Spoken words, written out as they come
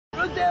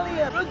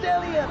Roselia!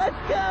 Roselia! Let's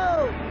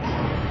go!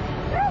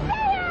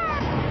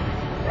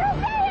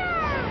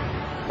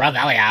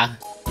 Roselia! Roselia!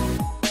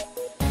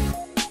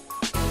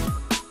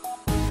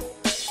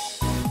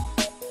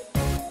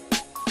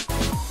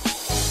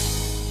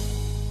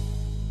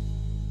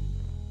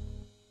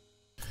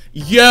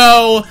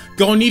 Yo,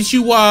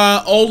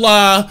 konnichiwa,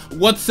 hola,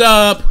 what's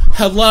up,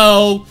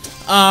 hello,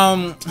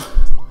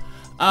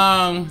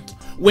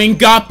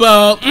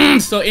 Wingapo.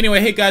 So anyway,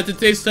 hey guys,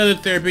 it's Ace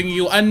and Imma bringing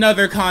you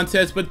another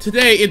contest, but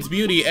today it's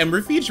beauty, and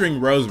we're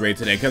featuring Roserade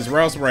today, because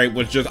Roserade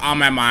was just on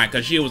my mind,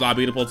 because she was all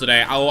beautiful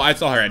today. Oh, I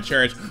saw her at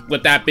church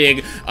with that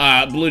big,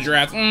 blue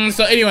dress.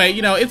 So anyway,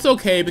 you know, it's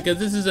okay, because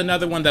this is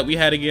another one that we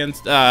had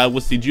against,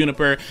 with the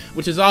Juniper,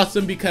 which is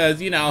awesome,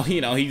 because, you know, he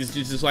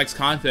just likes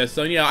contests.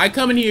 So, you know, I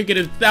come in here, get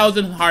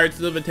 1,000 hearts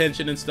of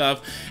attention and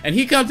stuff, and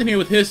he comes in here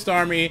with his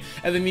Starmie,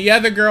 and then the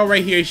other girl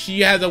right here, she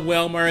has a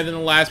Wilmer, and then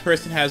the last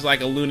person has, like,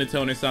 a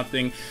Lunatone or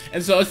something.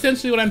 And so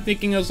essentially what I'm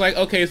thinking is like,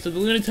 okay, so the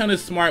Lunatone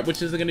is smart,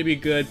 which is going to be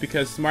good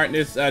because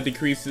smartness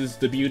decreases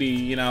the beauty,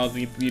 you know,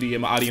 the beauty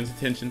and audience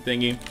attention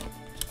thingy.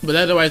 But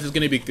otherwise it's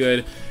going to be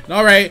good. And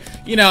alright,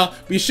 you know,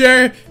 be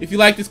sure if you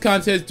like this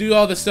contest, do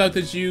all the stuff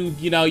that you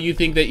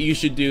think that you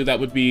should do that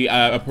would be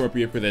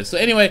appropriate for this. So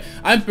anyway,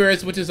 I'm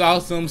first, which is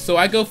awesome. So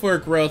I go for a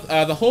growth.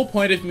 The whole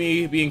point of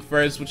me being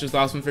first, which is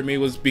awesome for me,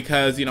 was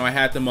because, you know, I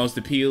had the most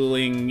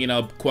appealing, you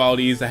know,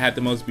 qualities. I had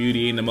the most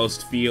beauty and the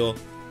most feel,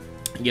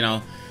 you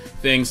know,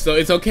 things. So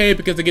it's okay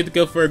because I get to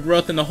go for a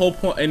growth, and the whole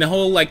point and the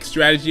whole like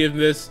strategy of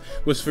this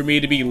was for me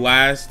to be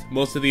last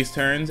most of these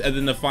turns, and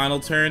then the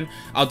final turn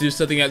I'll do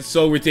something that's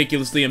so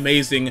ridiculously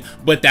amazing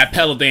with that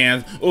Petal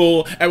dance.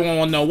 Oh, everyone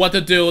will know what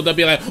to do. They'll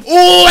be like,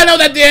 oh, I know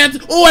that dance.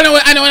 Oh, I know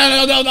it. I know.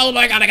 Oh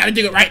my god, I gotta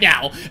do it right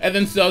now. And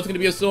then so it's gonna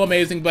be so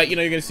amazing, but you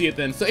know, you're gonna see it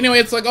then. So anyway,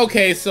 it's like,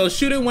 okay, so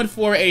Shooter went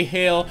for a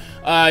hail,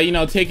 you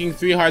know, taking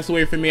 3 hearts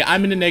away from me.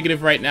 I'm in the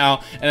negative right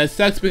now, and it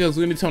sucks because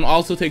Lunatone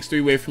also takes 3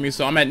 away from me,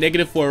 so I'm at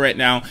 -4 right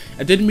now.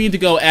 I didn't mean to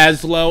go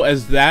as low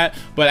as that,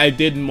 but I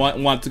didn't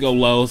want to go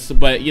low. So,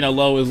 but you know,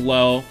 low is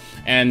low,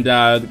 and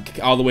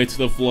all the way to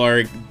the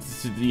floor.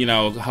 You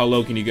know, how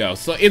low can you go?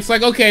 So it's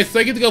like, okay, so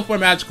I get to go for a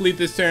Magical Leap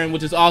this turn,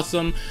 which is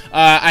awesome.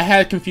 I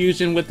had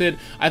confusion with it.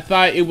 I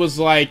thought it was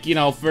like, you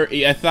know,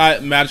 I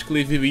thought Magical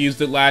Leap, if you used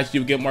it last,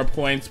 you would get more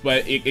points,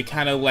 but it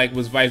kind of like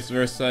was vice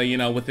versa, you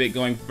know, with it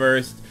going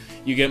first.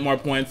 You get more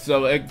points,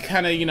 so it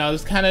kind of, you know,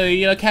 it's kind of,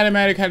 you know, kind of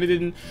mattered, kind of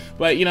didn't,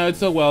 but, you know, it's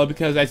so well,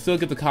 because I still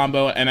get the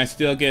combo, and I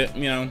still get,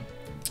 you know,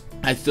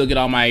 I still get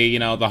all my, you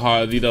know, the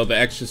hard, you know, the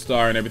extra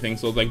star and everything,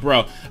 so it's like,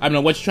 bro, I don't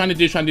know what you're trying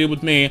to do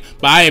with me,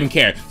 but I didn't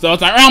care, so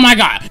it's like, oh my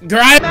god,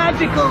 grind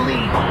Magical Leap!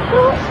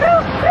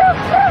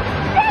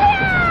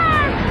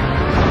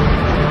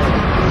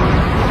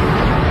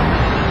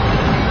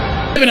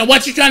 I don't even know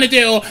what you're trying to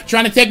do,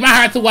 trying to take my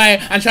hearts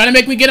away, and trying to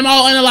make me get them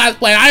all in the last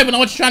play. I don't even know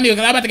what you're trying to do,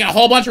 because I'm about to get a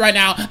whole bunch right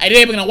now. I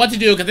didn't even know what to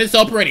do, because it's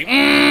so pretty.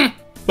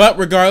 But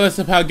regardless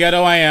of how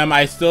ghetto I am,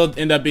 I still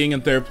end up being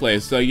in 3rd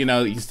place. So, you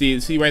know, you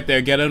see right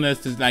there, ghetto-ness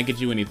does not get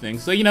you anything.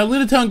 So, you know,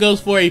 Lunatone goes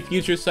for a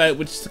future sight,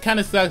 which kind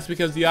of sucks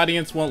because the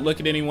audience won't look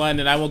at anyone,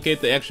 and I won't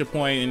get the extra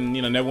point, and,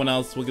 you know, everyone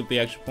else will get the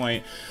extra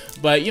point.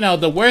 But, you know,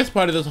 the worst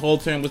part of this whole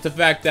turn was the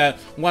fact that,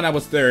 1, I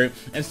was 3rd,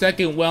 and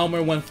 2nd,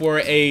 Wilmer went for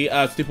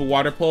a stupid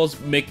water pulse,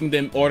 making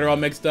the order all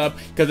mixed up,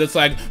 because it's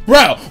like,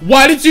 bro,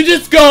 why did you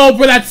just go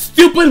for that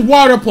stupid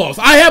water pulse?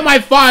 I have my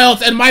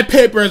files and my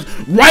papers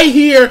right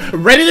here,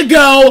 ready to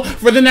go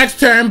for the next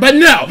turn, but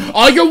no,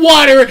 all your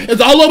water is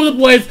all over the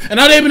place, and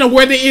I don't even know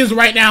where it is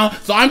right now,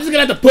 so I'm just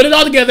gonna have to put it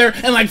all together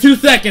in like 2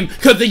 seconds,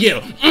 because of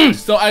you.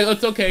 So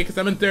it's okay, because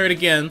I'm in 3rd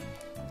again.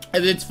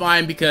 And it's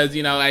fine because,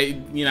 you know,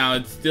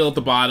 it's still at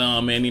the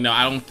bottom, and, you know,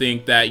 I don't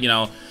think that, you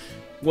know,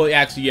 well,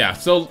 actually, yeah.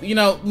 So, you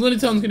know,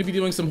 Lunatone's gonna be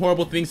doing some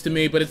horrible things to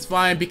me, but it's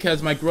fine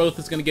because my growth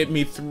is gonna get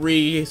me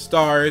 3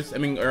 stars,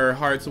 or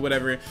hearts or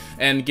whatever,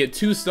 and get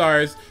 2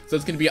 stars. So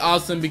it's gonna be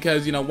awesome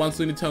because, you know, once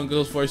Lunatone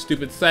goes for a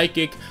stupid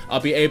psychic, I'll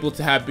be able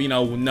to have, you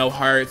know, no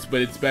hearts,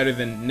 but it's better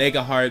than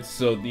nega hearts.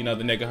 So, you know,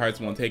 the nega hearts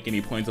won't take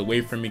any points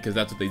away from me because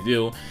that's what they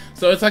do.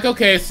 So it's like,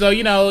 okay, so,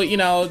 you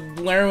know,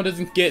 Laro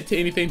doesn't get to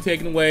anything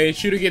taken away.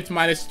 Shooter gets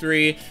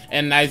 -3,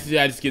 and I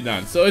just get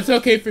done. So it's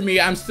okay for me.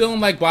 I'm still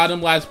in like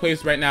bottom last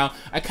place right now.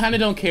 I kind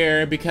of don't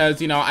care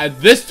because, you know,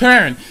 this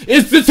turn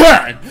is the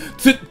turn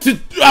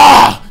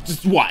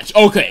just watch.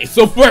 Okay,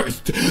 so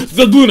first,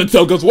 the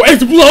Lunatone goes for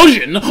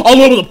explosion all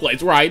over the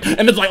place, right?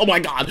 And it's like, oh my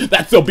god,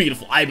 that's so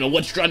beautiful. I don't know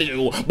what you're trying to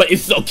do, but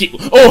it's so cute.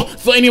 Oh,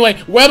 so anyway,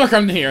 where am I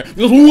coming here?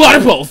 There's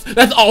water pulse.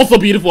 That's also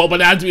beautiful,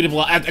 but not as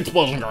beautiful as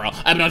explosion girl.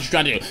 I don't know what you're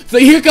trying to do. So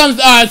here comes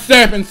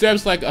Serp, and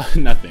Serp's like,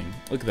 nothing.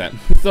 Look at that.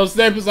 So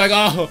Serp is like,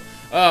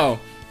 oh.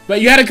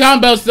 But you had a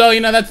combo, so, you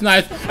know, that's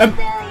nice.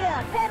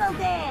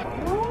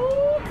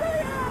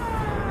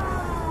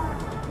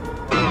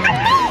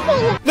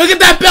 Look at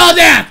that Petal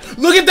dance!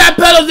 Look at that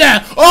Petal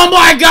dance! Oh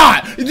my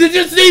god! Did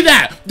you see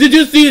that? Did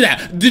you see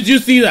that? Did you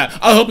see that?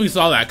 I hope you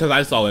saw that, because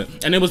I saw it.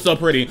 And it was so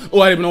pretty.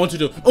 Oh, I didn't even know what to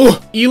do. Oh,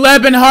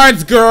 11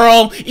 hearts,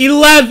 girl!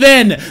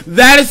 11!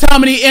 That is how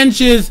many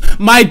inches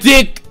my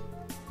dick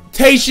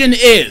representation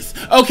is.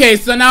 Okay,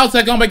 so now it's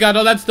like, oh my god,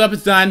 all that stuff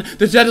is done.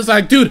 The judge is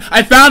like, dude,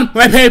 I found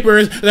my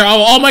papers. They're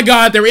all, oh my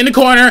god, they're in the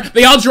corner.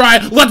 They all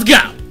dry. Let's go.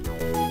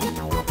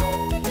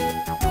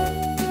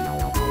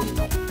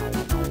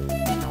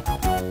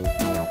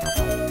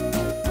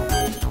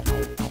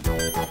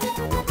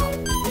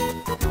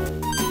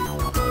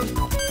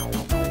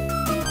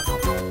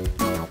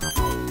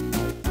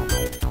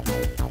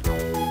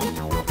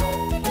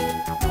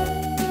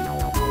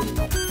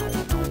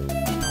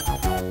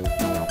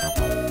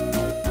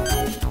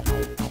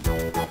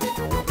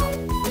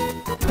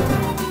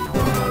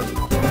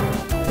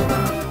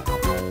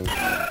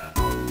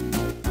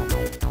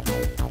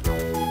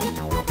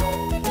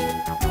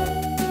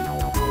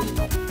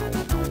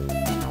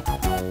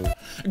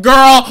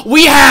 Girl,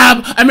 we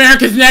have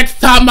America's Next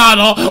Top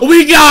Model.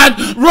 We got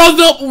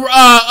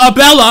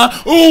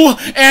Bella, ooh,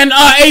 and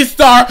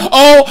A-Star.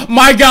 Oh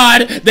my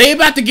god, they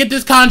about to get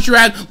this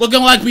contract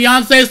looking like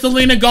Beyonce,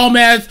 Selena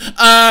Gomez.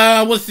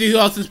 Let's see who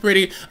else is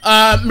pretty.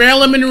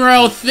 Marilyn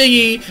Monroe,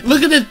 Thingy.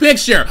 Look at this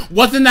picture.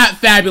 Wasn't that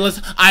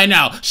fabulous? I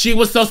know. She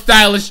was so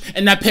stylish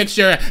in that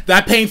picture.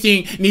 That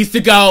painting needs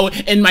to go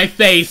in my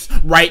face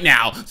right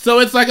now. So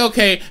it's like,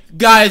 okay,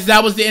 guys,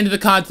 that was the end of the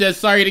contest.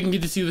 Sorry you didn't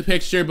get to see the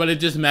picture, but it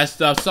just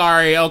messed up.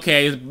 Sorry,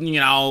 okay, you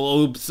know,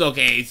 oops,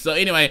 okay. So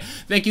anyway,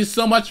 thank you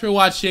so much for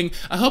watching.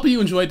 I hope you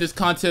enjoyed this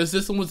contest.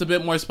 This one was a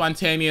bit more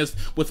spontaneous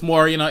with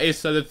more, you know,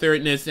 Ace of the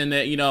Thirdness and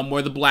the, you know,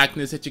 more the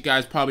blackness that you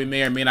guys probably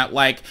may or may not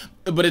like,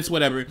 but it's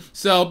whatever.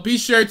 So be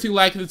sure to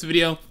like this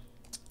video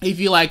if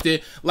you liked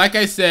it. Like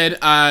I said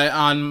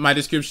on my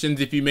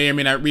descriptions, if you may or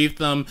may not read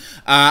them,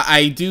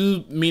 I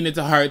do mean it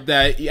to heart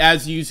that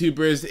as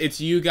YouTubers, it's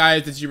you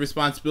guys, it's your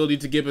responsibility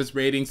to give us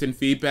ratings and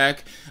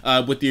feedback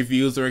with your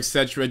views or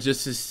etc.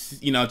 Just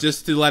to, you know,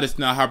 just to let us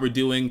know how we're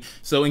doing.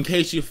 So in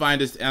case you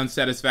find us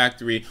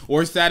unsatisfactory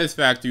or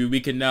satisfactory, we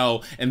can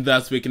know, and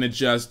thus we can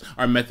adjust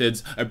our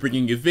methods of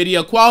bringing you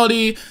video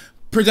quality,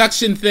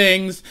 production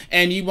things,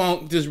 and you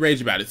won't just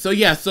rage about it. So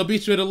yeah, so be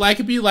sure to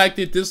like if you liked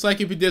it, dislike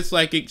if you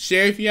dislike it,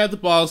 share if you have the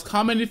balls,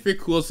 comment if you're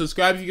cool,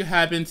 subscribe if you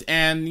haven't,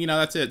 and you know,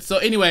 that's it. So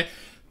anyway,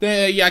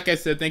 yeah, like I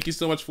said, thank you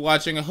so much for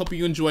watching. I hope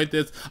you enjoyed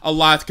this a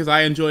lot, because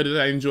I enjoyed it.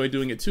 I enjoyed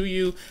doing it to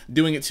you,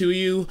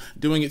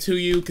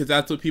 because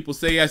that's what people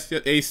say.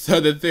 Ace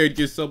of the Third,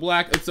 you're so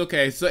black. It's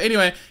okay. So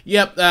anyway,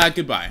 yep,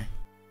 goodbye.